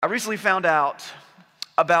I recently found out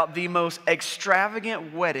about the most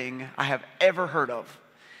extravagant wedding I have ever heard of.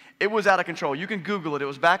 It was out of control. You can Google it. It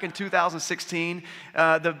was back in 2016.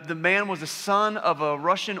 The man was the son of a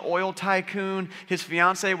Russian oil tycoon. His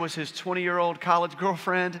fiance was his 20-year-old college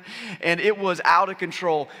girlfriend, and it was out of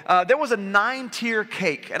control. There was a 9-tier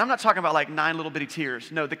cake, and I'm not talking about like 9 little bitty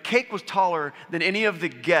tiers. No, the cake was taller than any of the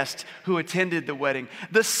guests who attended the wedding.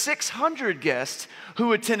 The 600 guests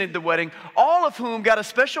who attended the wedding, all of whom got a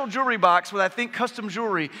special jewelry box with, I think, custom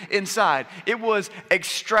jewelry inside. It was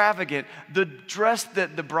extravagant. The dress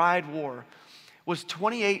that the bride wore was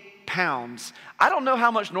 28 pounds. I don't know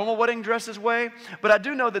how much normal wedding dresses weigh, but I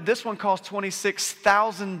do know that this one cost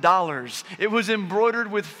 $26,000. It was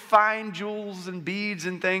embroidered with fine jewels and beads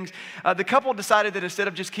and things. The couple decided that instead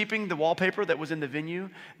of just keeping the wallpaper that was in the venue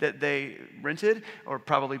that they rented or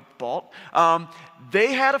probably bought,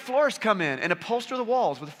 they had a florist come in and upholster the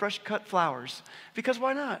walls with fresh cut flowers. Because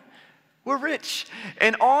why not? We're rich.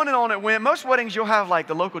 And on it went. Most weddings, you'll have like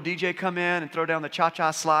the local DJ come in and throw down the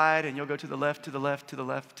cha-cha slide, and you'll go to the left, to the left, to the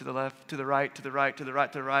left, to the left, to the right, to the right, to the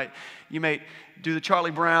right, to the right. You may do the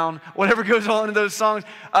Charlie Brown, whatever goes on in those songs.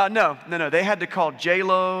 No. They had to call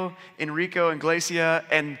J-Lo, Enrico Iglesias,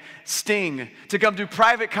 and Sting to come do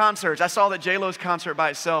private concerts. I saw that J-Lo's concert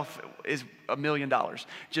by itself is $1 million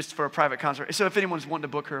just for a private concert. So if anyone's wanting to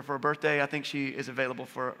book her for a birthday, I think she is available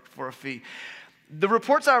for a fee. The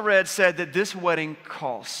reports I read said that this wedding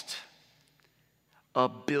cost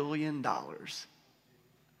 $1 billion. $1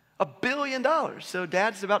 billion. So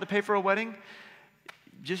dad's about to pay for a wedding.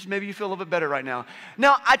 Just maybe you feel a little bit better right now.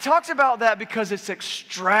 Now, I talked about that because it's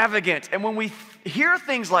extravagant. And when we hear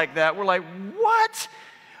things like that, we're like, what?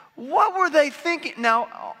 What were they thinking?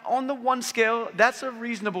 Now, on the one scale, that's a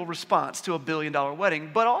reasonable response to $1 billion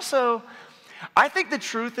wedding. But also, I think the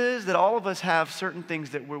truth is that all of us have certain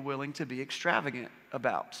things that we're willing to be extravagant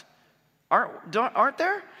about. Aren't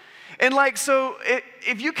there? And like, so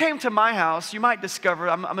if you came to my house, you might discover,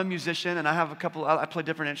 I'm a musician and I have I play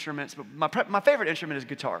different instruments, but my favorite instrument is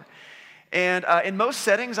guitar. And in most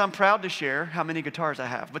settings, I'm proud to share how many guitars I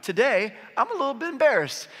have. But today, I'm a little bit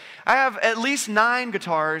embarrassed. I have at least 9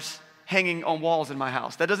 guitars hanging on walls in my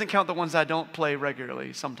house. That doesn't count the ones I don't play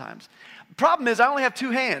regularly sometimes. The problem is I only have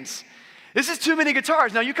 2 hands. This is too many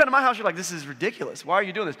guitars. Now, you come to my house, you're like, this is ridiculous. Why are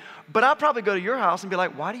you doing this? But I'll probably go to your house and be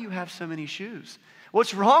like, why do you have so many shoes?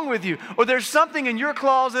 What's wrong with you? Or there's something in your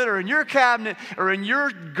closet or in your cabinet or in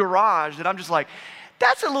your garage that I'm just like,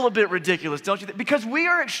 that's a little bit ridiculous, don't you think? Because we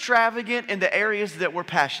are extravagant in the areas that we're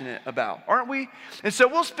passionate about, aren't we? And so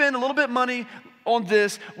we'll spend a little bit of money on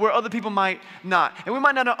this where other people might not. And we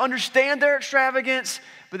might not understand their extravagance,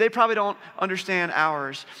 but they probably don't understand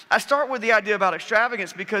ours. I start with the idea about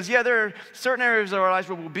extravagance because, yeah, there are certain areas of our lives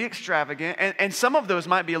where we'll be extravagant, and some of those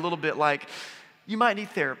might be a little bit like, you might need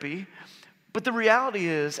therapy. But the reality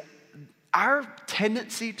is, our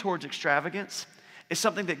tendency towards extravagance is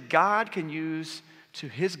something that God can use to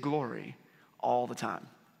His glory all the time.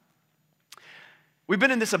 We've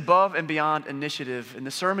been in this Above and Beyond initiative, and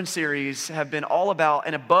the sermon series have been all about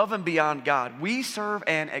an above and beyond God. We serve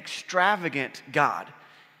an extravagant God.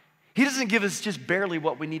 He doesn't give us just barely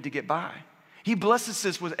what we need to get by. He blesses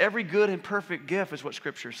us with every good and perfect gift, is what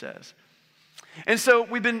Scripture says. And so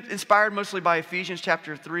we've been inspired mostly by Ephesians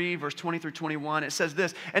chapter 3, verse 20 through 21. It says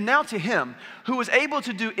this, and now to Him who was able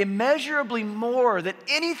to do immeasurably more than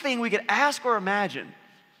anything we could ask or imagine,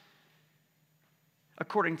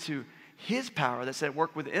 according to His power that's at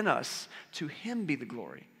work within us, to Him be the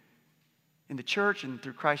glory in the church and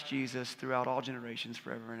through Christ Jesus throughout all generations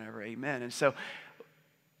forever and ever. Amen. And so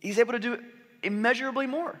He's able to do immeasurably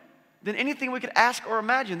more than anything we could ask or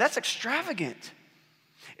imagine. That's extravagant.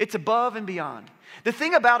 It's above and beyond. The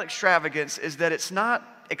thing about extravagance is that it's not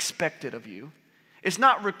expected of you. It's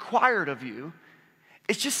not required of you.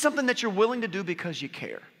 It's just something that you're willing to do because you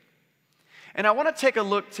care. And I want to take a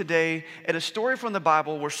look today at a story from the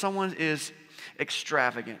Bible where someone is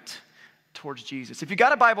extravagant towards Jesus. If you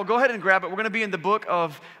got a Bible, go ahead and grab it. We're going to be in the book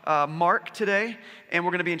of Mark today, and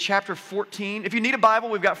we're going to be in chapter 14. If you need a Bible,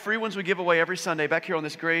 we've got free ones we give away every Sunday back here on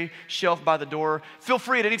this gray shelf by the door. Feel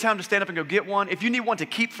free at any time to stand up and go get one. If you need one to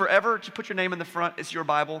keep forever, just put your name in the front. It's your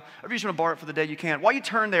Bible. Or if you just want to borrow it for the day, you can. While you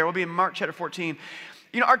turn there, we'll be in Mark chapter 14.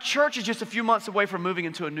 You know, our church is just a few months away from moving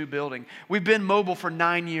into a new building. We've been mobile for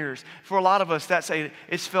 9 years. For a lot of us,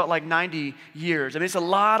 it's felt like 90 years. I mean, it's a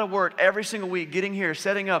lot of work every single week, getting here,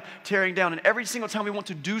 setting up, tearing down. And every single time we want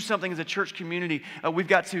to do something as a church community, we've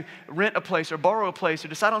got to rent a place or borrow a place or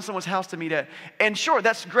decide on someone's house to meet at. And sure,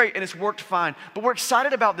 that's great, and it's worked fine. But we're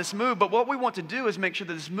excited about this move. But what we want to do is make sure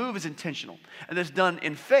that this move is intentional and that's done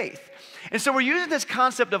in faith. And so we're using this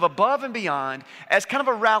concept of above and beyond as kind of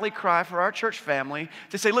a rally cry for our church family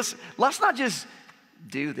to say, listen, let's not just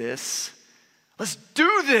do this. Let's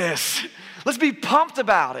do this. Let's be pumped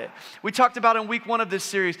about it. We talked about in week 1 of this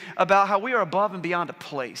series about how we are above and beyond a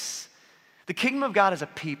place. The kingdom of God is a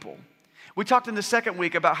people. We talked in the second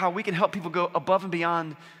week about how we can help people go above and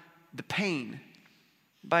beyond the pain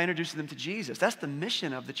by introducing them to Jesus. That's the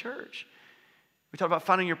mission of the church. We talked about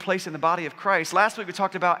finding your place in the body of Christ. Last week we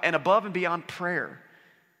talked about an above and beyond prayer.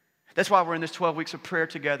 That's why we're in this 12 weeks of prayer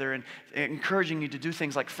together and encouraging you to do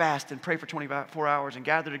things like fast and pray for 24 hours and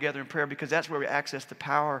gather together in prayer, because that's where we access the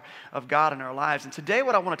power of God in our lives. And today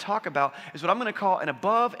what I want to talk about is what I'm going to call an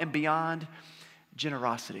above and beyond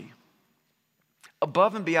generosity.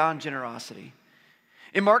 Above and beyond generosity.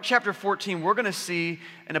 In Mark chapter 14, we're going to see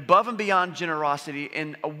an above and beyond generosity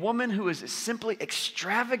in a woman who is simply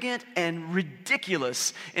extravagant and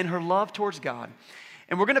ridiculous in her love towards God.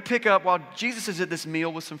 And we're going to pick up while Jesus is at this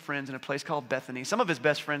meal with some friends in a place called Bethany. Some of his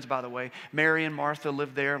best friends, by the way, Mary and Martha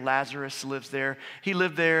lived there. Lazarus lives there. He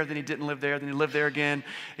lived there, then he didn't live there, then he lived there again,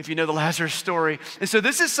 if you know the Lazarus story. And so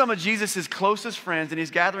this is some of Jesus' closest friends, and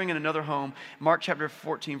he's gathering in another home. Mark chapter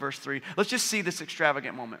 14, verse 3. Let's just see this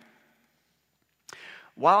extravagant moment.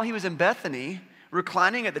 While he was in Bethany,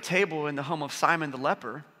 reclining at the table in the home of Simon the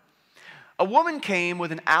leper, a woman came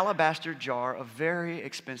with an alabaster jar of very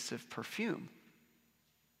expensive perfume,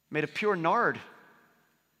 made of pure nard.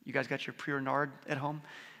 You guys got your pure nard at home?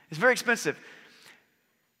 It's very expensive.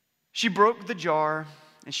 She broke the jar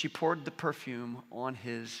and she poured the perfume on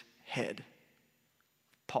his head.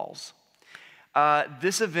 Pause.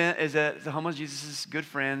 This event is at the home of Jesus' good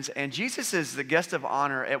friends, and Jesus is the guest of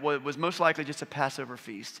honor at what was most likely just a Passover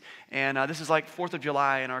feast. And this is like 4th of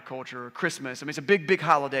July in our culture, or Christmas. I mean, it's a big, big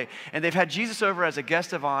holiday. And they've had Jesus over as a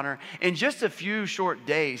guest of honor. In just a few short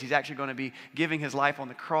days, he's actually going to be giving his life on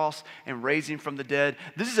the cross and raising from the dead.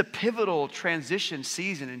 This is a pivotal transition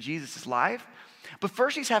season in Jesus' life. But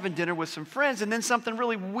first he's having dinner with some friends, and then something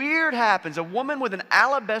really weird happens. A woman with an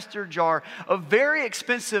alabaster jar of very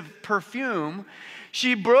expensive perfume,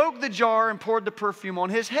 she broke the jar and poured the perfume on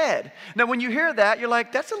his head. Now when you hear that, you're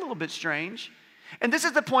like, that's a little bit strange. And this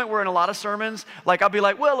is the point where in a lot of sermons, like I'll be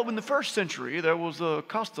like, well, in the first century, there was a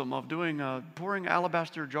custom of pouring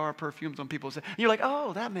alabaster jar of perfumes on people's heads. And you're like,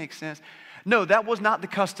 oh, that makes sense. No, that was not the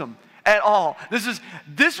custom at all.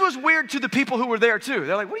 This was weird to the people who were there too.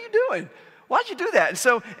 They're like, what are you doing? Why'd you do that? And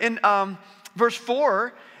so in verse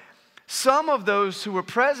 4, some of those who were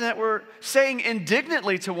present were saying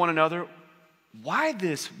indignantly to one another, why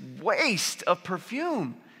this waste of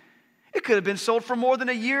perfume? It could have been sold for more than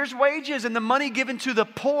a year's wages and the money given to the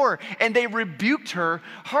poor. And they rebuked her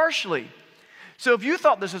harshly. So if you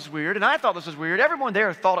thought this was weird and I thought this was weird, everyone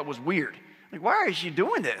there thought it was weird. Like, why is she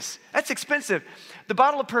doing this? That's expensive. The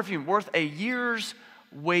bottle of perfume worth a year's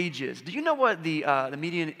wages. Do you know what the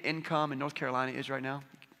median income in North Carolina is right now?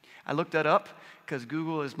 I looked that up because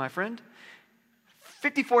Google is my friend.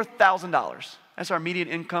 $54,000. That's our median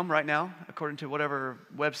income right now, according to whatever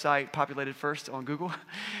website populated first on Google.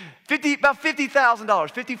 About $50,000,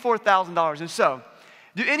 $54,000. And so,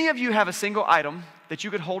 do any of you have a single item that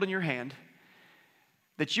you could hold in your hand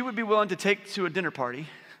that you would be willing to take to a dinner party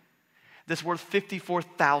that's worth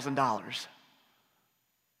 $54,000?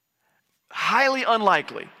 Highly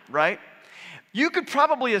unlikely, right? You could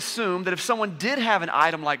probably assume that if someone did have an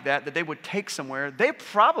item like that they would take somewhere, they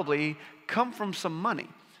probably come from some money.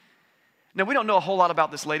 Now, we don't know a whole lot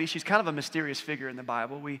about this lady. She's kind of a mysterious figure in the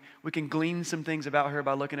Bible. We can glean some things about her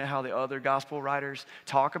by looking at how the other gospel writers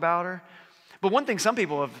talk about her. But one thing some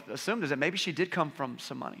people have assumed is that maybe she did come from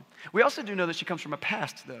some money. We also do know that she comes from a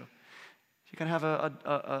past, though. She can have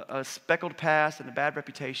a speckled past and a bad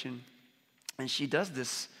reputation. And she does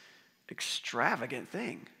this extravagant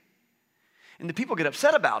thing. And the people get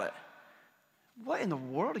upset about it. What in the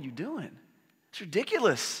world are you doing? It's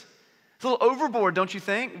ridiculous. It's a little overboard, don't you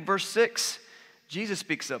think? Verse 6, Jesus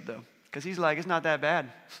speaks up though, because he's like, it's not that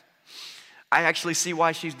bad. I actually see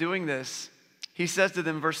why she's doing this. He says to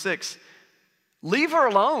them, verse 6, leave her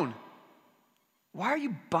alone. Why are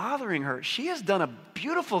you bothering her? She has done a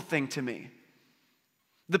beautiful thing to me.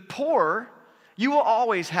 The poor you will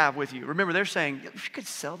always have with you. Remember, they're saying, you could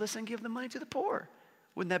sell this and give the money to the poor.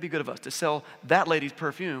 Wouldn't that be good of us to sell that lady's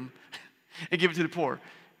perfume and give it to the poor.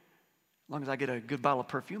 As long as I get a good bottle of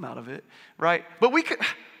perfume out of it, right? But we could,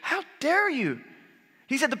 how dare you?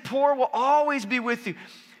 He said the poor will always be with you.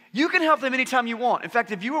 You can help them anytime you want. In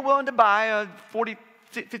fact, if you were willing to buy a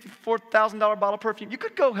 $54,000 bottle of perfume, you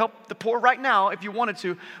could go help the poor right now if you wanted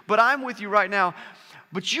to, but I'm with you right now.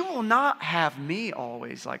 But you will not have me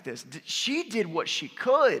always like this. She did what she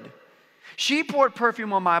could. She poured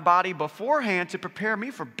perfume on my body beforehand to prepare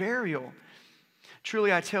me for burial.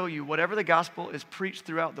 Truly, I tell you, whatever the gospel is preached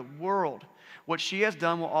throughout the world, what she has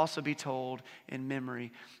done will also be told in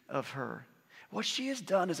memory of her. What she has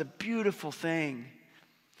done is a beautiful thing.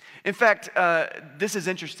 In fact, this is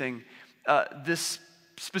interesting. This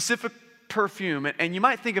specific perfume, and you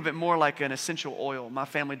might think of it more like an essential oil. My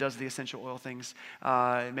family does the essential oil things.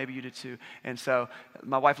 Maybe you do too. And so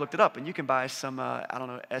my wife looked it up, and you can buy some,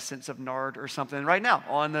 essence of nard or something right now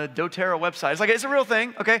on the doTERRA website. It's like, it's a real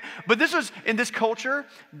thing, okay? But this was, in this culture,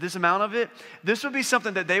 this amount of it, this would be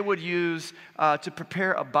something that they would use to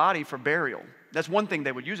prepare a body for burial. That's one thing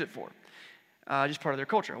they would use it for. Just part of their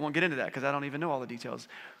culture. I won't get into that because I don't even know all the details.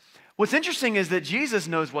 What's interesting is that Jesus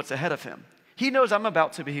knows what's ahead of him. He knows I'm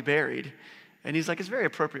about to be buried. And he's like, it's very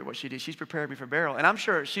appropriate what she did. She's prepared me for burial. And I'm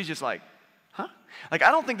sure she's just like, huh? Like,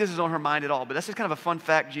 I don't think this is on her mind at all, but that's just kind of a fun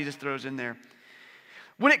fact Jesus throws in there.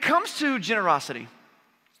 When it comes to generosity,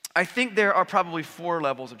 I think there are probably 4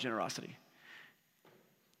 levels of generosity.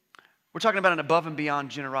 We're talking about an above and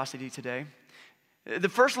beyond generosity today. The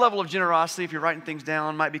first level of generosity, if you're writing things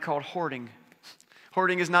down, might be called hoarding.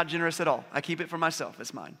 Hoarding is not generous at all. I keep it for myself.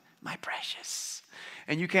 It's mine. My precious.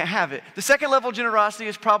 And you can't have it. The second level of generosity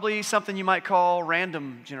is probably something you might call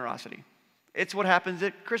random generosity. It's what happens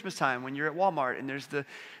at Christmas time when you're at Walmart and there's the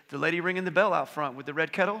lady ringing the bell out front with the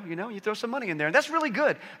red kettle. You know, you throw some money in there. And that's really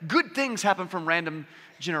good. Good things happen from random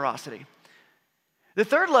generosity. The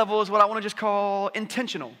third level is what I want to just call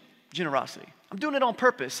intentional generosity. I'm doing it on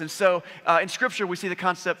purpose. And so in Scripture, we see the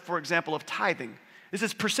concept, for example, of tithing. This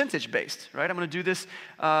is percentage-based, right? I'm going to do this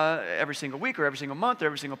every single week or every single month or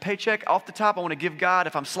every single paycheck. Off the top, I want to give God,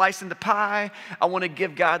 if I'm slicing the pie, I want to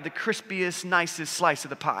give God the crispiest, nicest slice of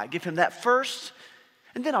the pie. Give him that first,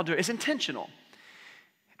 and then I'll do it. It's intentional.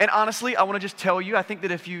 And honestly, I want to just tell you, I think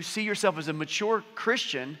that if you see yourself as a mature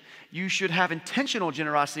Christian, you should have intentional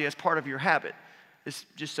generosity as part of your habit. This,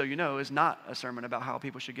 just so you know, is not a sermon about how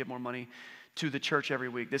people should give more money to the church every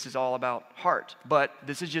week. This is all about heart, but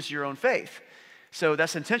this is just your own faith. So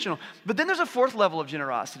that's intentional. But then there's a fourth level of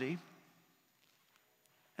generosity,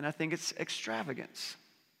 and I think it's extravagance.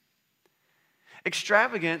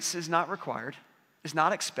 Extravagance is not required, it's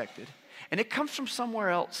not expected, and it comes from somewhere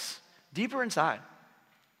else, deeper inside.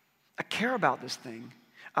 I care about this thing.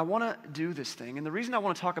 I want to do this thing. And the reason I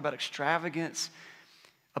want to talk about extravagance,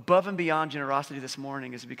 above and beyond generosity this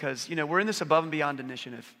morning is because, we're in this above and beyond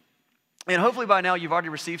initiative. And hopefully by now you've already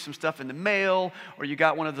received some stuff in the mail or you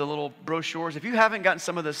got one of the little brochures. If you haven't gotten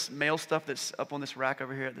some of this mail stuff that's up on this rack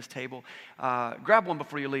over here at this table, grab one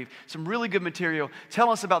before you leave. Some really good material.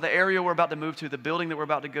 Tell us about the area we're about to move to, the building that we're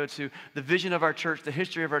about to go to, the vision of our church, the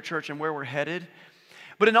history of our church, and where we're headed.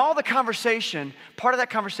 But in all the conversation, part of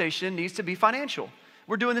that conversation needs to be financial.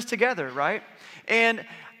 We're doing this together, right? And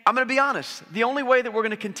I'm going to be honest. The only way that we're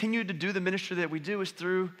going to continue to do the ministry that we do is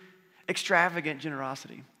through extravagant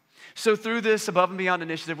generosity. So through this Above and Beyond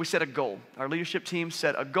initiative, we set a goal. Our leadership team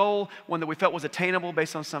set a goal, one that we felt was attainable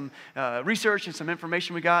based on some research and some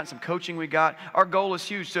information we got and some coaching we got. Our goal is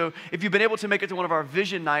huge. So if you've been able to make it to one of our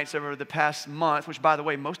vision nights over the past month, which by the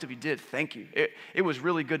way, most of you did, thank you. It was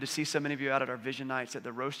really good to see so many of you out at our vision nights at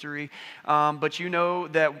the roastery. But you know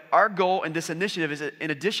that our goal in this initiative is that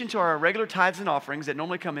in addition to our regular tithes and offerings that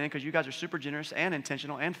normally come in because you guys are super generous and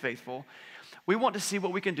intentional and faithful, we want to see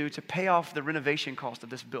what we can do to pay off the renovation cost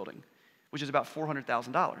of this building, which is about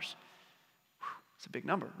 $400,000. It's a big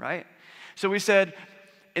number, right? So we said,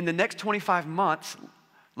 in the next 25 months,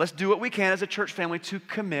 let's do what we can as a church family to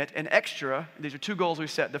commit an extra. These are 2 goals we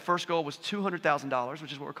set. The first goal was $200,000,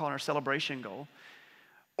 which is what we're calling our celebration goal,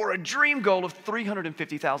 or a dream goal of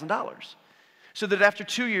 $350,000. So that after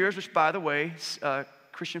 2 years, which by the way,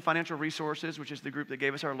 Christian Financial Resources, which is the group that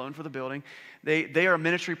gave us our loan for the building. They are a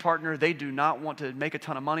ministry partner. They do not want to make a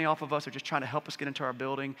ton of money off of us. They're just trying to help us get into our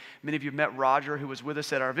building. Many of you have met Roger, who was with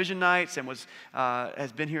us at our vision nights and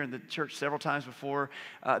has been here in the church several times before.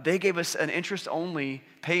 They gave us an interest-only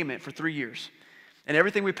payment for 3 years. And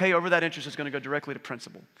everything we pay over that interest is going to go directly to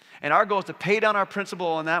principal. And our goal is to pay down our principal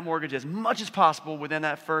on that mortgage as much as possible within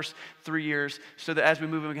that first 3 years so that as we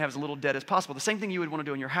move in, we can have as little debt as possible. The same thing you would want to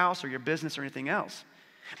do in your house or your business or anything else.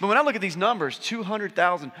 But when I look at these numbers,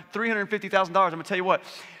 $200,000, $350,000, I'm going to tell you what,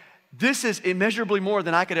 this is immeasurably more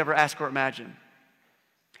than I could ever ask or imagine.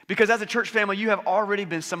 Because as a church family, you have already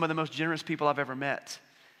been some of the most generous people I've ever met.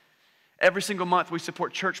 Every single month, we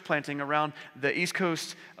support church planting around the east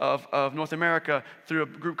coast of North America through a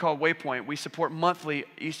group called Waypoint. We support monthly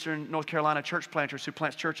Eastern North Carolina church planters who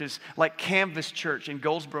plant churches like Canvas Church in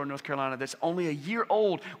Goldsboro, North Carolina, that's only a year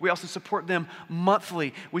old. We also support them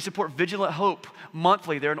monthly. We support Vigilant Hope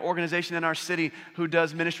monthly. They're an organization in our city who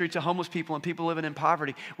does ministry to homeless people and people living in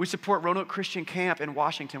poverty. We support Roanoke Christian Camp in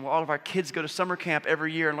Washington, where all of our kids go to summer camp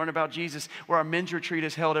every year and learn about Jesus, where our men's retreat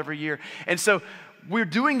is held every year. And so we're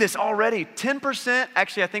doing this already. 10%,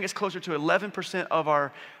 actually I think it's closer to 11% of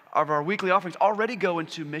our weekly offerings already go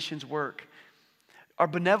into missions work. Our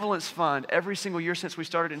benevolence fund, every single year since we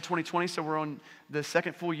started in 2020, so we're on the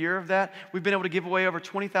second full year of that, we've been able to give away over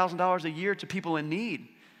 $20,000 a year to people in need.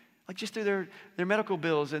 Like just through their medical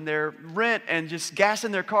bills and their rent and just gas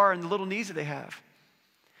in their car and the little needs that they have.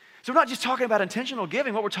 So we're not just talking about intentional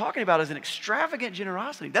giving. What we're talking about is an extravagant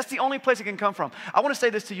generosity. That's the only place it can come from. I want to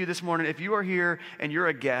say this to you this morning. If you are here and you're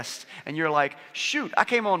a guest and you're like, shoot, I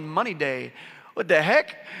came on Money Day. What the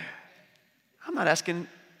heck? I'm not asking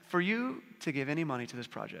for you to give any money to this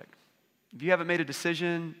project. If you haven't made a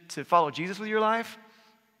decision to follow Jesus with your life,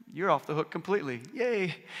 you're off the hook completely.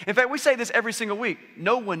 Yay. In fact, we say this every single week.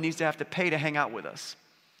 No one needs to have to pay to hang out with us.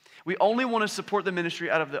 We only want to support the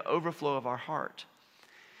ministry out of the overflow of our heart.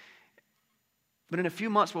 But in a few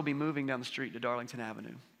months, we'll be moving down the street to Darlington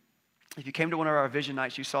Avenue. If you came to one of our vision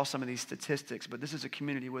nights, you saw some of these statistics, but this is a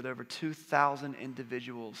community with over 2,000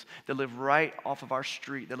 individuals that live right off of our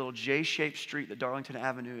street, that little J-shaped street that Darlington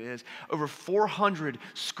Avenue is. Over 400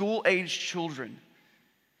 school-aged children.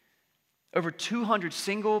 Over 200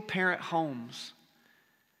 single-parent homes.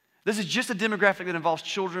 This is just a demographic that involves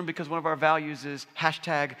children because one of our values is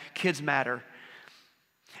 #KidsMatter.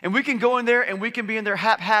 And we can go in there and we can be in there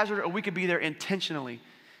haphazard or we can be there intentionally.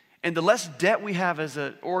 And the less debt we have as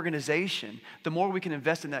an organization, the more we can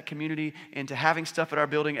invest in that community, into having stuff at our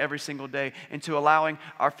building every single day, into allowing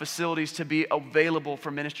our facilities to be available for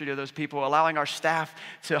ministry to those people, allowing our staff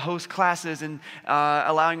to host classes, and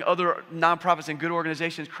allowing other nonprofits and good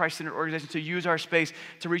organizations, Christ-centered organizations, to use our space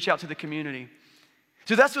to reach out to the community.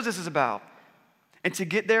 So that's what this is about. And to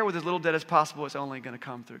get there with as little debt as possible, it's only going to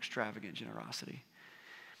come through extravagant generosity.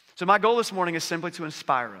 So my goal this morning is simply to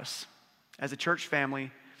inspire us as a church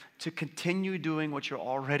family to continue doing what you're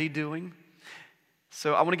already doing.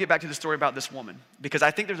 So I want to get back to the story about this woman, because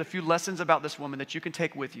I think there's a few lessons about this woman that you can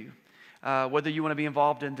take with you, whether you want to be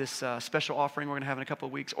involved in this special offering we're going to have in a couple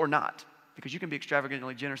of weeks or not, because you can be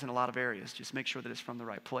extravagantly generous in a lot of areas. Just make sure that it's from the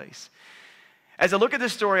right place. As I look at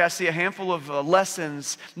this story, I see a handful of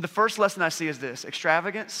lessons. The first lesson I see is this: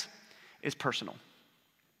 extravagance is personal.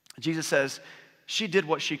 Jesus says, she did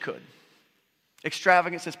what she could.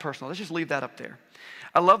 Extravagance is personal. Let's just leave that up there.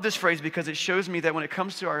 I love this phrase because it shows me that when it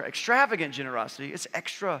comes to our extravagant generosity, it's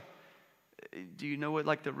extra. Do you know what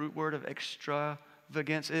like the root word of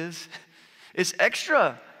extravagance is? It's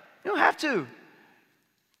extra. You don't have to.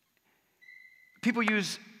 People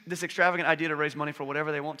use this extravagant idea to raise money for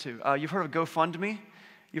whatever they want to. You've heard of GoFundMe?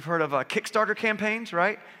 You've heard of Kickstarter campaigns,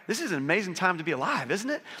 right? This is an amazing time to be alive, isn't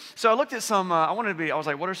it? So I looked at some, I was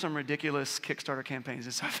like, what are some ridiculous Kickstarter campaigns?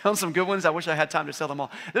 And so I found some good ones. I wish I had time to sell them all.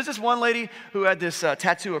 There's this one lady who had this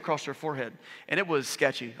tattoo across her forehead, and it was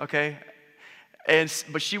sketchy, okay?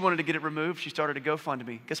 But she wanted to get it removed. She started a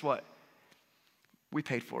GoFundMe. Guess what? We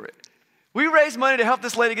paid for it. We raised money to help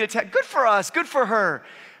this lady get a tattoo. Good for us, good for her.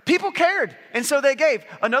 People cared, and so they gave.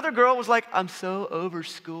 Another girl was like, I'm so over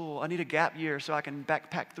school. I need a gap year so I can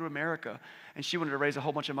backpack through America. And she wanted to raise a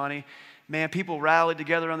whole bunch of money. Man, people rallied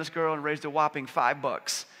together on this girl and raised a whopping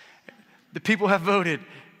 $5. The people have voted.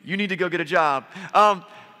 You need to go get a job.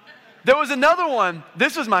 There was another one.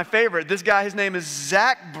 This was my favorite. This guy, his name is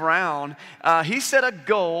Zach Brown. He set a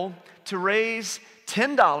goal to raise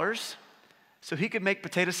 $10 so he could make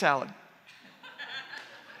potato salad.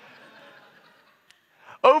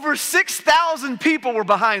 Over 6,000 people were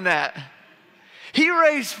behind that. He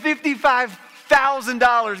raised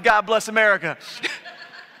 $55,000, God bless America.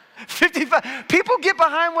 55, people get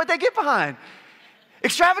behind what they get behind.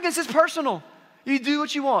 Extravagance is personal. You do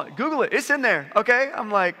what you want. Google it, it's in there, okay?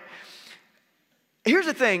 I'm like, here's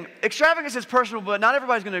the thing. Extravagance is personal, but not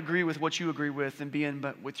everybody's gonna agree with what you agree with and be in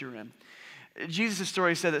but what you're in. Jesus'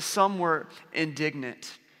 story said that some were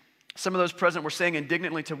indignant. Some of those present were saying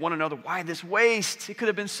indignantly to one another, why this waste? It could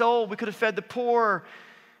have been sold. We could have fed the poor.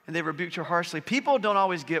 And they rebuked her harshly. People don't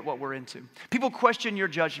always get what we're into. People question your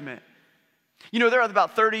judgment. You know, there are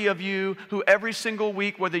about 30 of you who every single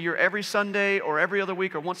week, whether you're every Sunday or every other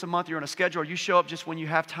week or once a month, you're on a schedule, or you show up just when you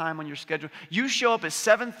have time on your schedule. You show up at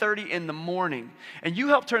 7:30 in the morning, and you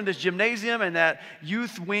help turn this gymnasium and that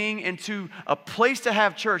youth wing into a place to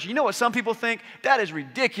have church. You know what some people think? That is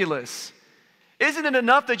ridiculous. Isn't it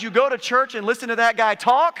enough that you go to church and listen to that guy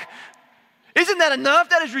talk? Isn't that enough?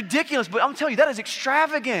 That is ridiculous. But I'm telling you, that is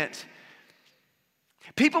extravagant.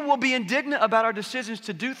 People will be indignant about our decisions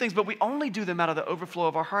to do things, but we only do them out of the overflow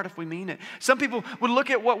of our heart if we mean it. Some people would look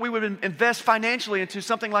at what we would invest financially into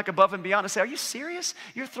something like Above and Beyond and say, are you serious?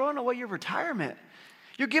 You're throwing away your retirement.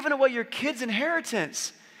 You're giving away your kids'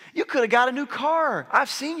 inheritance. You could have got a new car. I've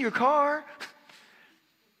seen your car.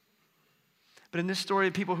 But in this story,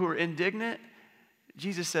 the people who are indignant,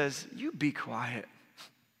 Jesus says, you be quiet.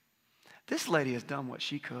 This lady has done what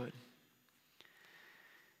she could.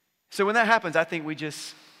 So when that happens, I think we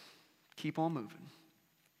just keep on moving.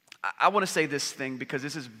 I want to say this thing because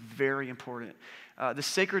this is very important. The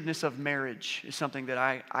sacredness of marriage is something that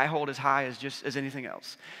I hold as high as anything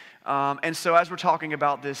else. And so as we're talking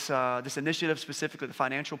about this initiative, specifically the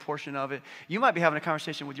financial portion of it, you might be having a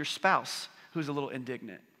conversation with your spouse who's a little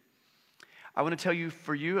indignant. I want to tell you,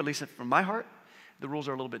 for you, at least from my heart, the rules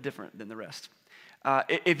are a little bit different than the rest.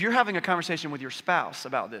 If you're having a conversation with your spouse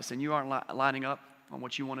about this and you aren't lining up on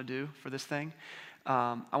what you want to do for this thing,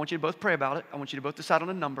 I want you to both pray about it. I want you to both decide on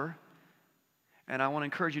a number. And I want to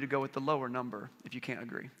encourage you to go with the lower number if you can't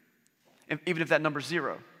agree, even if that number's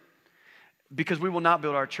 0. Because we will not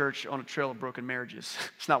build our church on a trail of broken marriages.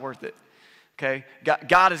 It's not worth it, okay?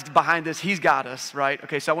 God is behind this. He's got us, right?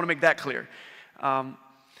 Okay, so I want to make that clear.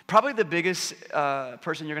 Probably the biggest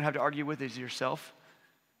person you're going to have to argue with is yourself.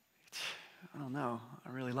 I don't know.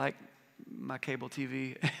 I really like my cable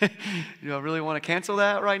TV. Do I really want to cancel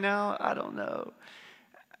that right now? I don't know.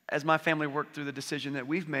 As my family worked through the decision that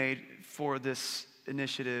we've made for this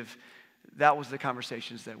initiative, that was the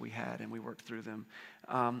conversations that we had, and we worked through them.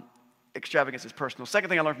 Extravagance is personal. Second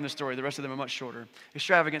thing I learned from this story, the rest of them are much shorter.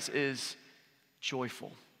 Extravagance is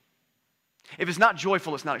joyful. If it's not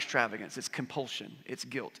joyful, it's not extravagance. It's compulsion. It's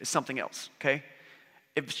guilt. It's something else, okay?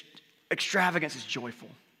 If extravagance is joyful.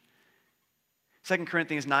 2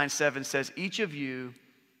 Corinthians 9:7 says, each of you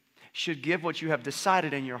should give what you have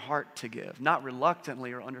decided in your heart to give, not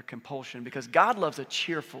reluctantly or under compulsion, because God loves a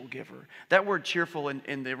cheerful giver. That word cheerful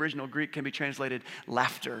in the original Greek can be translated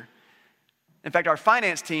laughter. In fact, our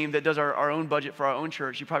finance team that does our own budget for our own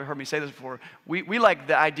church, you probably heard me say this before, we like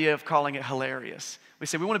the idea of calling it hilarious. We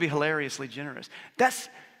say we want to be hilariously generous.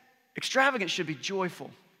 Extravagance should be joyful.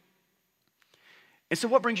 And so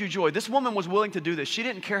what brings you joy? This woman was willing to do this. She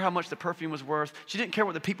didn't care how much the perfume was worth. She didn't care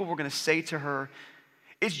what the people were going to say to her.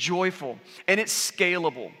 It's joyful and it's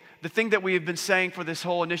scalable. The thing that we have been saying for this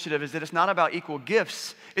whole initiative is that it's not about equal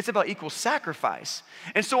gifts. It's about equal sacrifice.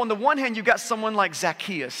 And so on the one hand, you've got someone like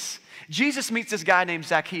Zacchaeus. Jesus meets this guy named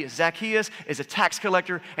Zacchaeus. Zacchaeus is a tax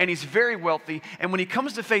collector and he's very wealthy. And when he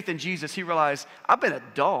comes to faith in Jesus, he realizes, I've been a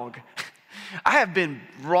dog. I have been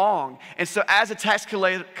wrong. And so as a tax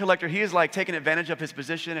collector, he is like taking advantage of his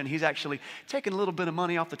position, and he's actually taking a little bit of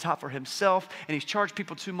money off the top for himself, and he's charged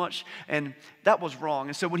people too much, and that was wrong.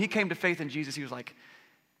 And so when he came to faith in Jesus, he was like,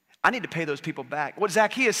 I need to pay those people back. What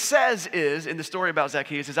Zacchaeus says is, in the story about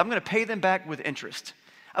Zacchaeus, is I'm going to pay them back with interest.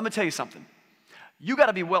 I'm going to tell you something. You got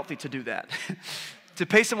to be wealthy to do that. To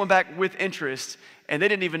pay someone back with interest, and they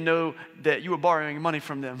didn't even know that you were borrowing money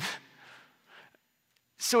from them.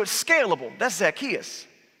 So it's scalable. That's Zacchaeus.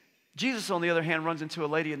 Jesus, on the other hand, runs into a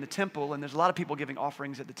lady in the temple, and there's a lot of people giving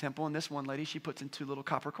offerings at the temple, and this one lady, she puts in 2 little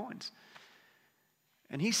copper coins.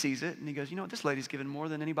 And he sees it, and he goes, you know what, this lady's giving more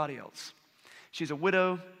than anybody else. She's a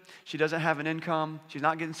widow. She doesn't have an income. She's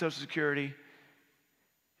not getting Social Security.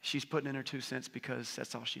 She's putting in her 2 cents because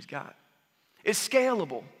that's all she's got. It's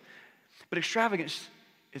scalable, but extravagance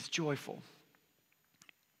is joyful.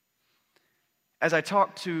 As I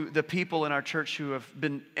talk to the people in our church who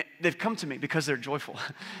they've come to me because they're joyful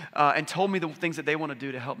and told me the things that they want to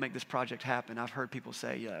do to help make this project happen. I've heard people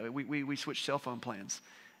say, yeah, we switched cell phone plans.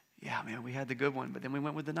 Yeah, man, we had the good one, but then we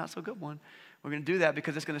went with the not so good one. We're going to do that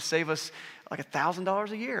because it's going to save us like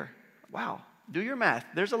 $1,000 a year. Wow, do your math.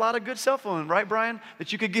 There's a lot of good cell phone, right, Brian,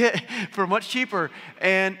 that you could get for much cheaper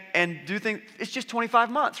and do things. It's just 25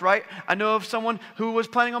 months, right? I know of someone who was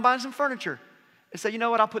planning on buying some furniture and said, you know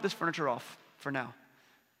what, I'll put this furniture off for now,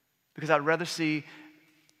 because I'd rather see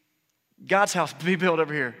God's house be built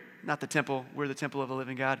over here, not the temple. We're the temple of the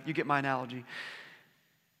living God. You get my analogy.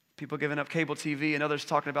 People giving up cable TV and others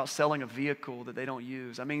talking about selling a vehicle that they don't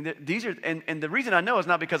use. I mean, these are, and the reason I know is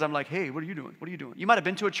not because I'm like, hey, what are you doing? What are you doing? You might have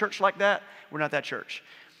been to a church like that. We're not that church.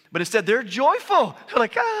 But instead, they're joyful. They're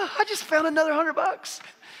like, I just found another $100.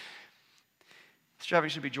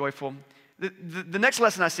 Extravagance should be joyful. The next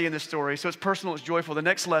lesson I see in this story, so it's personal, it's joyful. The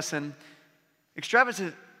next lesson,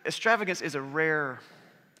 extravagance is a rare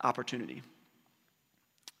opportunity.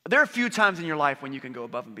 There are a few times in your life when you can go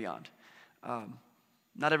above and beyond.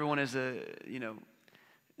 Not everyone is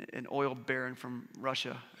an oil baron from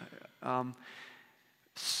Russia.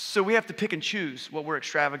 So we have to pick and choose what we're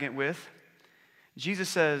extravagant with. Jesus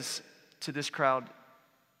says to this crowd,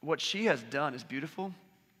 what she has done is beautiful.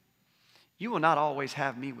 You will not always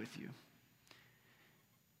have me with you.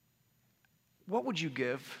 What would you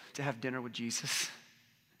give to have dinner with Jesus?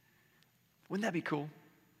 Wouldn't that be cool?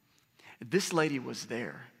 This lady was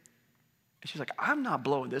there. And she's like, I'm not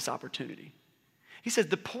blowing this opportunity. He says,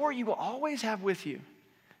 the poor you will always have with you.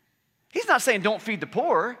 He's not saying don't feed the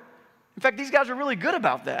poor. In fact, these guys are really good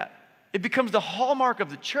about that. It becomes the hallmark of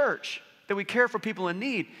the church that we care for people in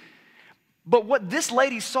need. But what this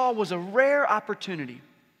lady saw was a rare opportunity.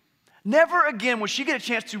 Never again would she get a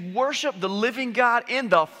chance to worship the living God in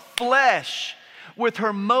the flesh with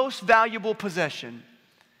her most valuable possession.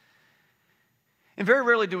 And very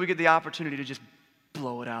rarely do we get the opportunity to just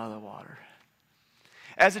blow it out of the water.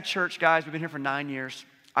 As a church, guys, we've been here for 9 years.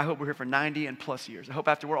 I hope we're here for 90 and plus years. I hope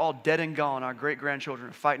after we're all dead and gone, our great-grandchildren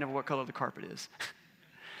are fighting over what color the carpet is.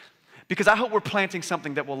 Because I hope we're planting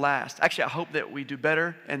something that will last. Actually, I hope that we do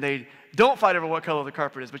better and they don't fight over what color the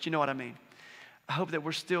carpet is, but you know what I mean. I hope that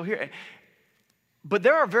we're still here. But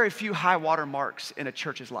there are very few high water marks in a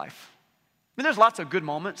church's life. I mean, there's lots of good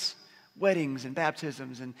moments, weddings and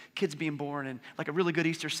baptisms and kids being born and like a really good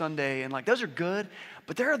Easter Sunday, and like those are good,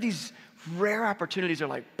 but there are these rare opportunities that are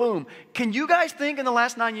like, boom. Can you guys think in the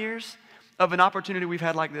last 9 years of an opportunity we've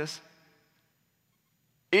had like this?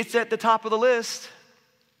 It's at the top of the list.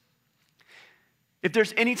 If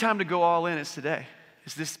there's any time to go all in, it's today.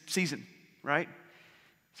 It's this season, right?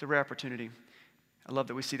 It's a rare opportunity. I love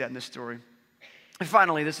that we see that in this story. And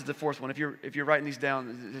finally, this is the fourth one. If you're writing these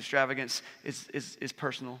down, extravagance is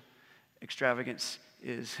personal. Extravagance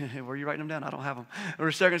is, were you writing them down? I don't have them.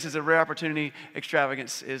 Extravagance is a rare opportunity.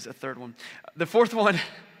 Extravagance is a third one. The fourth one,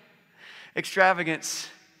 extravagance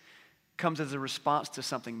comes as a response to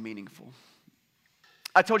something meaningful.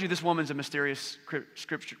 I told you this woman's a mysterious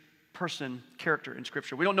scripture character in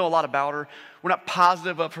Scripture. We don't know a lot about her. We're not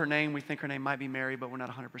positive of her name. We think her name might be Mary, but we're not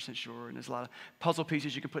 100% sure. And there's a lot of puzzle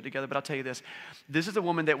pieces you can put together. But I'll tell you this. This is a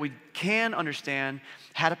woman that we can understand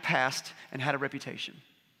had a past and had a reputation.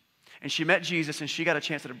 And she met Jesus, and she got a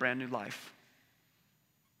chance at a brand new life.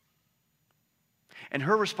 And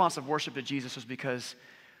her response of worship to Jesus was because,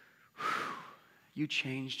 you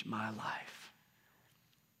changed my life.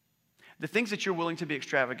 The things that you're willing to be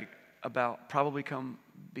extravagant about probably come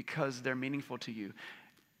because they're meaningful to you.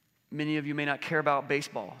 Many of you may not care about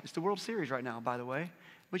baseball. It's the World Series right now, by the way,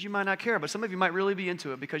 but you might not care. But some of you might really be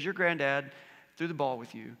into it because your granddad threw the ball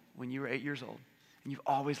with you when you were 8 years old, and you've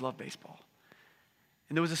always loved baseball.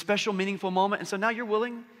 And there was a special, meaningful moment, and so now you're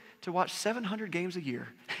willing to watch 700 games a year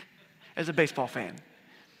as a baseball fan.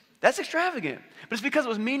 That's extravagant, but it's because it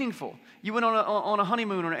was meaningful. You went on a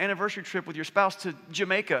honeymoon or an anniversary trip with your spouse to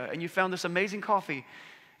Jamaica, and you found this amazing coffee,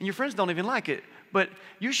 and your friends don't even like it, but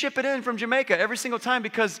you ship it in from Jamaica every single time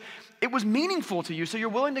because it was meaningful to you, so you're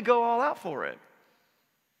willing to go all out for it.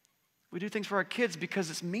 We do things for our kids because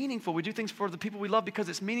it's meaningful. We do things for the people we love because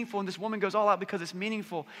it's meaningful, and this woman goes all out because it's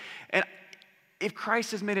meaningful. And if Christ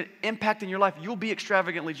has made an impact in your life, you'll be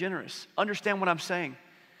extravagantly generous. Understand what I'm saying.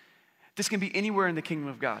 This can be anywhere in the kingdom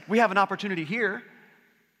of God. We have an opportunity here,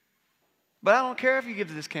 but I don't care if you give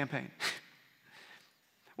to this campaign.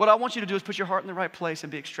 What I want you to do is put your heart in the right place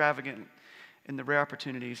and be extravagant in the rare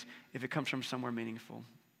opportunities if it comes from somewhere meaningful.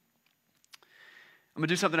 I'm going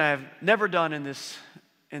to do something I have never done in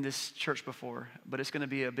this church before, but it's going to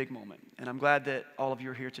be a big moment. And I'm glad that all of you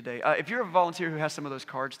are here today. If you're a volunteer who has some of those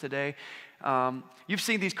cards today, you've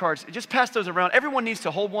seen these cards. Just pass those around. Everyone needs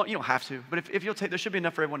to hold one. You don't have to, but if you'll take, there should be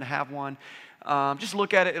enough for everyone to have one. Just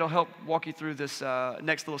look at it. It'll help walk you through this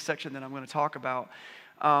next little section that I'm going to talk about.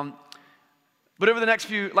 But over the last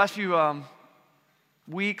few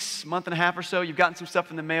weeks, month and a half or so, you've gotten some stuff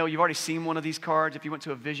in the mail. You've already seen one of these cards. If you went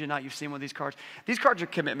to a vision night, you've seen one of these cards. These cards are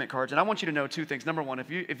commitment cards, and I want you to know two things. Number one,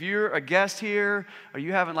 if you're a guest here or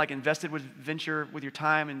you haven't invested with Venture with your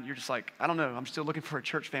time and you're just like, I don't know, I'm still looking for a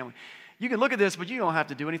church family, you can look at this, but you don't have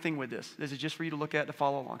to do anything with this. This is just for you to look at to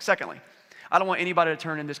follow along. Secondly, I don't want anybody to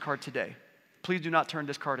turn in this card today. Please do not turn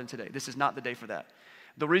this card in today. This is not the day for that.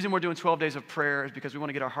 The reason we're doing 12 days of prayer is because we want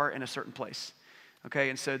to get our heart in a certain place.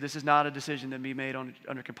 Okay, and so this is not a decision that be made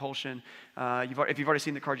under compulsion. If you've already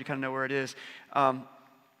seen the card, you kind of know where it is.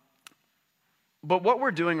 But what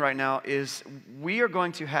we're doing right now is we are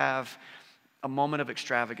going to have a moment of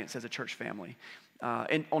extravagance as a church family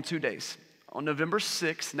on 2 days. On November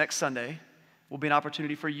 6th, next Sunday, will be an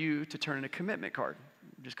opportunity for you to turn in a commitment card.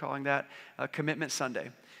 I'm just calling that Commitment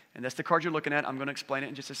Sunday. And that's the card you're looking at. I'm going to explain it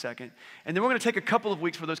in just a second. And then we're going to take a couple of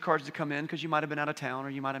weeks for those cards to come in because you might have been out of town or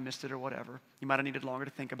you might have missed it or whatever. You might have needed longer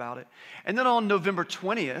to think about it. And then on November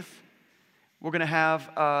 20th, we're going to have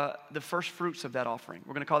the first fruits of that offering.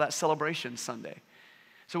 We're going to call that Celebration Sunday.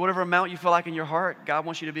 So whatever amount you feel like in your heart God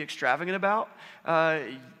wants you to be extravagant about,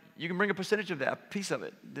 you can bring a percentage of that, a piece of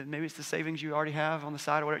it. Maybe it's the savings you already have on the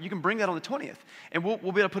side or whatever. You can bring that on the 20th. And we'll be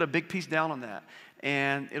able to put a big piece down on that.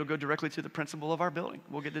 And it'll go directly to the principal of our building.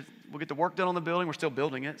 We'll get the work done on the building. We're still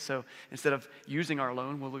building it. So instead of using our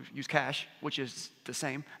loan, we'll use cash, which is the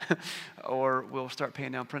same. Or we'll start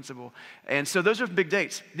paying down principal. And so those are big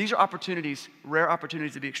dates. These are opportunities, rare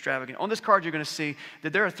opportunities to be extravagant. On this card, you're going to see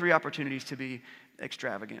that there are 3 opportunities to be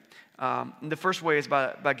extravagant. The first way is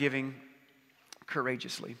by giving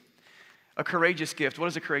courageously. A courageous gift. What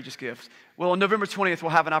is a courageous gift? Well, on November 20th,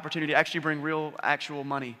 we'll have an opportunity to actually bring real, actual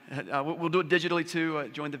money. We'll do it digitally too.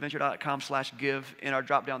 jointheventure.com/give. In our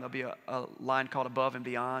drop down, there'll be a line called Above and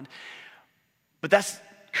Beyond. But that's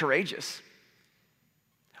courageous.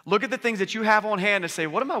 Look at the things that you have on hand and say,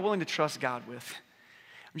 what am I willing to trust God with?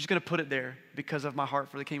 I'm just going to put it there because of my heart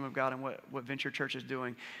for the kingdom of God and what Venture Church is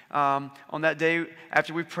doing. On that day,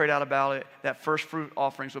 after we've prayed out about it, that first fruit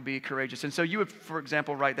offerings will be courageous. And so you would, for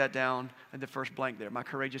example, write that down in the first blank there. My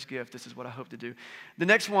courageous gift, this is what I hope to do. The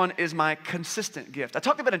next one is my consistent gift. I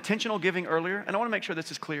talked about intentional giving earlier, and I want to make sure this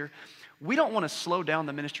is clear. We don't want to slow down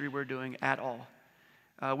the ministry we're doing at all.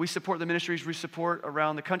 We support the ministries we support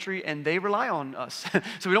around the country, and they rely on us.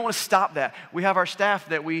 So we don't want to stop that. We have our staff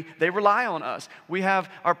that they rely on us. We have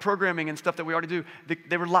our programming and stuff that we already do.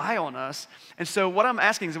 They rely on us. And so what I'm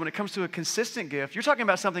asking is when it comes to a consistent gift, you're talking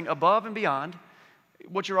about something above and beyond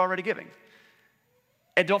what you're already giving.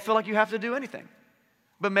 And don't feel like you have to do anything.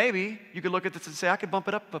 But maybe you could look at this and say, I could bump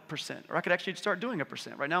it up 1%, or I could actually start doing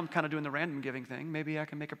 1%. Right now I'm kind of doing the random giving thing. Maybe I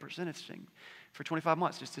can make a percentage thing for 25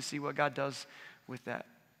 months just to see what God does with that.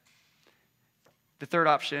 The third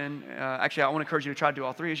option, actually I want to encourage you to try to do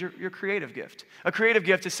all 3, is your creative gift. A creative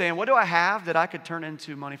gift is saying, what do I have that I could turn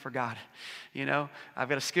into money for God? You know, I've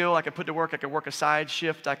got a skill I could put to work. I could work a side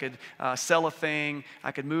shift. I could sell a thing.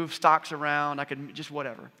 I could move stocks around. I could just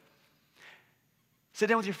whatever. Sit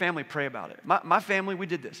down with your family, pray about it. My family, we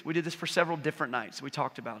did this. We did this for several different nights. We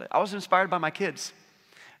talked about it. I was inspired by my kids.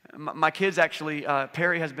 My kids actually,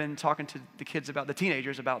 Perry has been talking to the kids about, the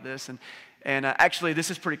teenagers about this, and actually this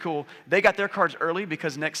is pretty cool. They got their cards early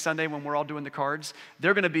because next Sunday when we're all doing the cards,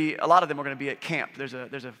 they're going to be, a lot of them are going to be at camp. There's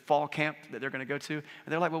a fall camp that they're going to go to, and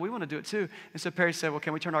they're like, well, we want to do it too. And so Perry said, well,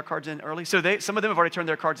 can we turn our cards in early? So some of them have already turned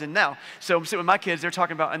their cards in now. So I'm sitting with my kids, they're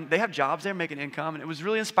talking about, and they have jobs, they're making income, and it was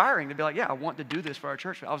really inspiring to be like, yeah, I want to do this for our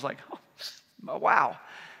church. I was like, oh, wow,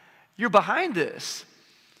 you're behind this.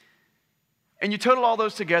 And you total all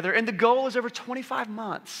those together, and the goal is over 25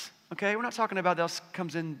 months, okay? We're not talking about this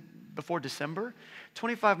comes in before December.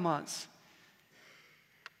 25 months.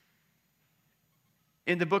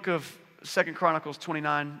 In the book of 2 Chronicles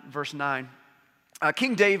 29, verse 9,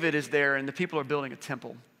 King David is there, and the people are building a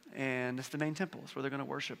temple. And it's the main temple. It's where they're going to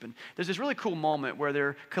worship. And there's this really cool moment where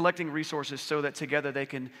they're collecting resources so that together they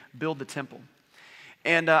can build the temple.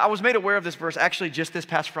 And I was made aware of this verse actually just this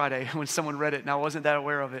past Friday when someone read it, and I wasn't that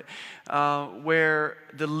aware of it, where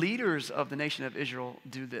the leaders of the nation of Israel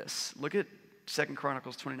do this. Look at 2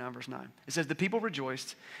 Chronicles 29, verse 9. It says, the people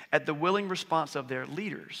rejoiced at the willing response of their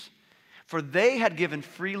leaders, for they had given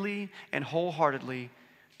freely and wholeheartedly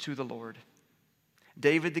to the Lord.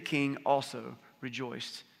 David the king also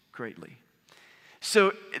rejoiced greatly.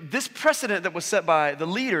 So this precedent that was set by the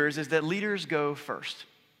leaders is that leaders go first.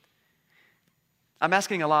 I'm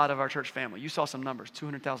asking a lot of our church family. You saw some numbers,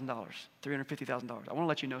 $200,000, $350,000. I want to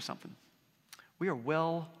let you know something. We are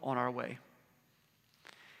well on our way.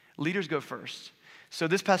 Leaders go first. So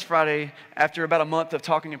this past Friday, after about a month of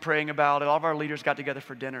talking and praying about it, all of our leaders got together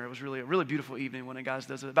for dinner. It was really a really beautiful evening when the guys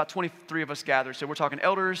does it. About 23 of us gathered. So we're talking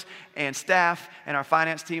elders and staff and our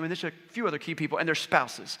finance team, and there's a few other key people, and their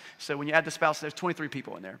spouses. So when you add the spouses, there's 23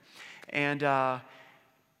 people in there.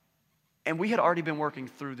 And we had already been working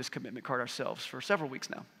through this commitment card ourselves for several weeks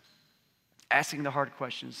now, asking the hard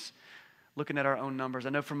questions, looking at our own numbers. I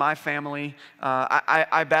know for my family,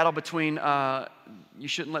 I battle between you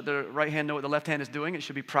shouldn't let the right hand know what the left hand is doing. It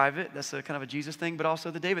should be private. That's a kind of a Jesus thing. But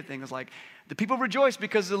also the David thing is like, the people rejoice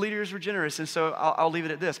because the leaders were generous. And so I'll leave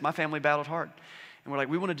it at this. My family battled hard. And we're like,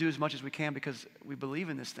 we want to do as much as we can because we believe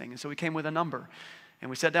in this thing. And so we came with a number.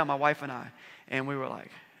 And we sat down, my wife and I, and we were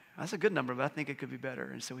like, That's a good number, but I think it could be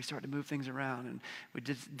better. And so we started to move things around, and we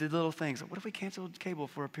did little things. Like, what if we canceled cable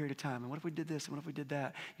for a period of time? And what if we did this? And what if we did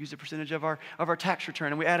that? Used a percentage of our tax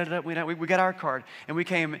return, and we added it up. We got our card, and we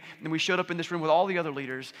came, and we showed up in this room with all the other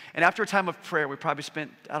leaders. And after a time of prayer, we probably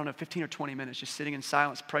spent, 15 or 20 minutes just sitting in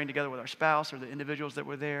silence, praying together with our spouse or the individuals that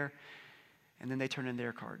were there. And then they turned in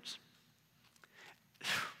their cards.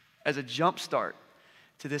 As a jump start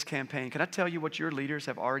to this campaign, can I tell you what your leaders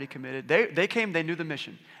have already committed? They came, they knew the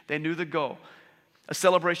mission. They knew the goal. A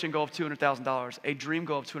celebration goal of $200,000, a dream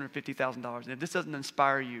goal of $250,000. And if this doesn't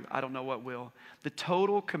inspire you, I don't know what will. The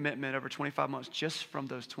total commitment over 25 months just from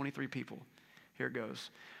those 23 people, here it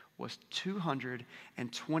goes, was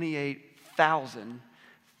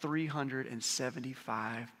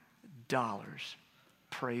 $228,375.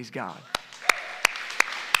 Praise God.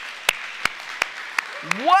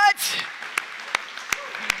 What?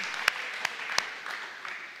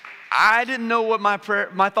 I didn't know what my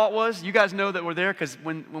thought was. You guys know that we're there because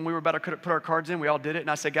when we were about to put our cards in, we all did it. And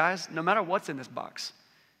I said, guys, no matter what's in this box,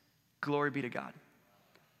 glory be to God.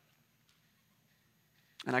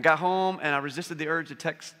 And I got home, and I resisted the urge to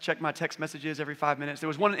check my text messages every 5 minutes. There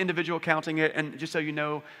was one individual counting it, and just so you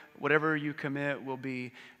know, whatever you commit will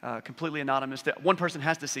be completely anonymous. One person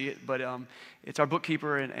has to see it, but it's our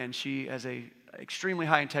bookkeeper, and she has a extremely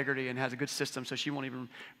high integrity and has a good system, so she won't even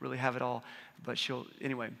really have it all. But she'll,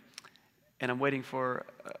 anyway. And I'm waiting for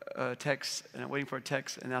a text, and I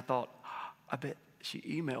thought, I bet she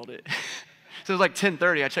emailed it. So it was like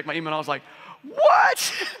 10:30. I checked my email, and I was like,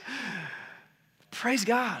 what? Praise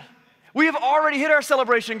God. We have already hit our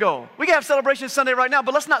celebration goal. We can have celebration Sunday right now,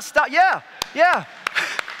 but let's not stop. Yeah.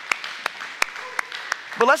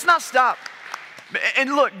 But let's not stop.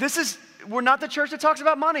 And look, we're not the church that talks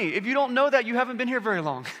about money. If you don't know that, you haven't been here very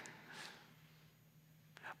long.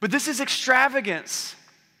 But this is extravagance.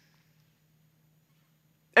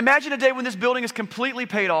 Imagine a day when this building is completely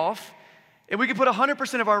paid off, and we can put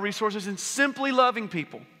 100% of our resources in simply loving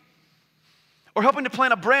people. Or helping to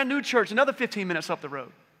plant a brand new church another 15 minutes up the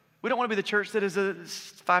road. We don't want to be the church that is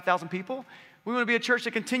 5,000 people. We want to be a church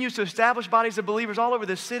that continues to establish bodies of believers all over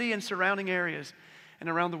this city and surrounding areas and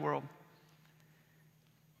around the world.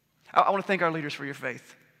 I want to thank our leaders for your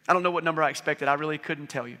faith. I don't know what number I expected. I really couldn't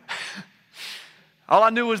tell you. All I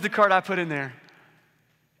knew was the card I put in there.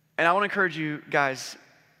 And I want to encourage you guys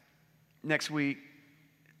next week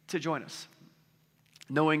to join us,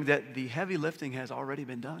 knowing that the heavy lifting has already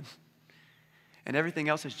been done. And everything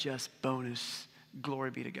else is just bonus.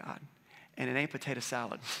 Glory be to God. And it ain't potato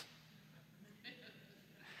salad.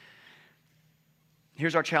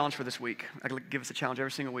 Here's our challenge for this week. I give us a challenge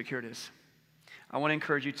every single week. Here it is. I want to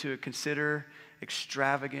encourage you to consider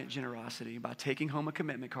extravagant generosity by taking home a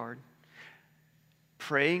commitment card,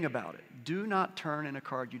 praying about it. Do not turn in a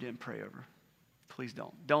card you didn't pray over. Please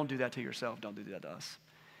don't. Don't do that to yourself. Don't do that to us.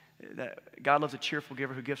 God loves a cheerful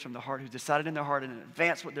giver who gives from the heart, who's decided in their heart in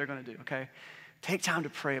advance what they're going to do, okay? Take time to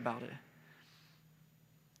pray about it.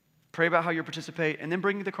 Pray about how you participate, and then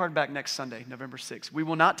bring the card back next Sunday, November 6th. We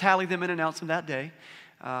will not tally them and announce them that day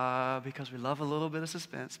because we love a little bit of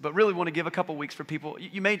suspense, but really want to give a couple weeks for people.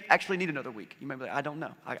 You may actually need another week. You may be like, I don't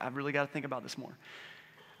know. I've really got to think about this more.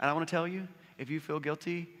 And I want to tell you, if you feel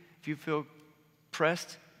guilty, if you feel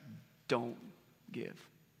pressed, don't give.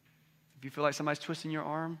 If you feel like somebody's twisting your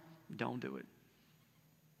arm, don't do it.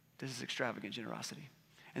 This is extravagant generosity.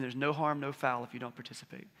 And there's no harm, no foul if you don't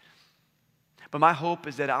participate. But my hope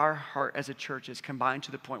is that our heart as a church is combined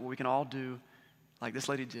to the point where we can all do, like this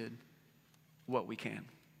lady did, what we can.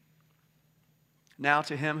 Now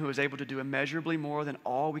to him who is able to do immeasurably more than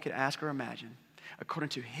all we could ask or imagine, according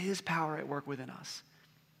to his power at work within us.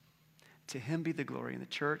 To him be the glory in the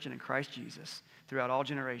church and in Christ Jesus throughout all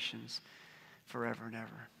generations, forever and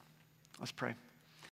ever. Let's pray.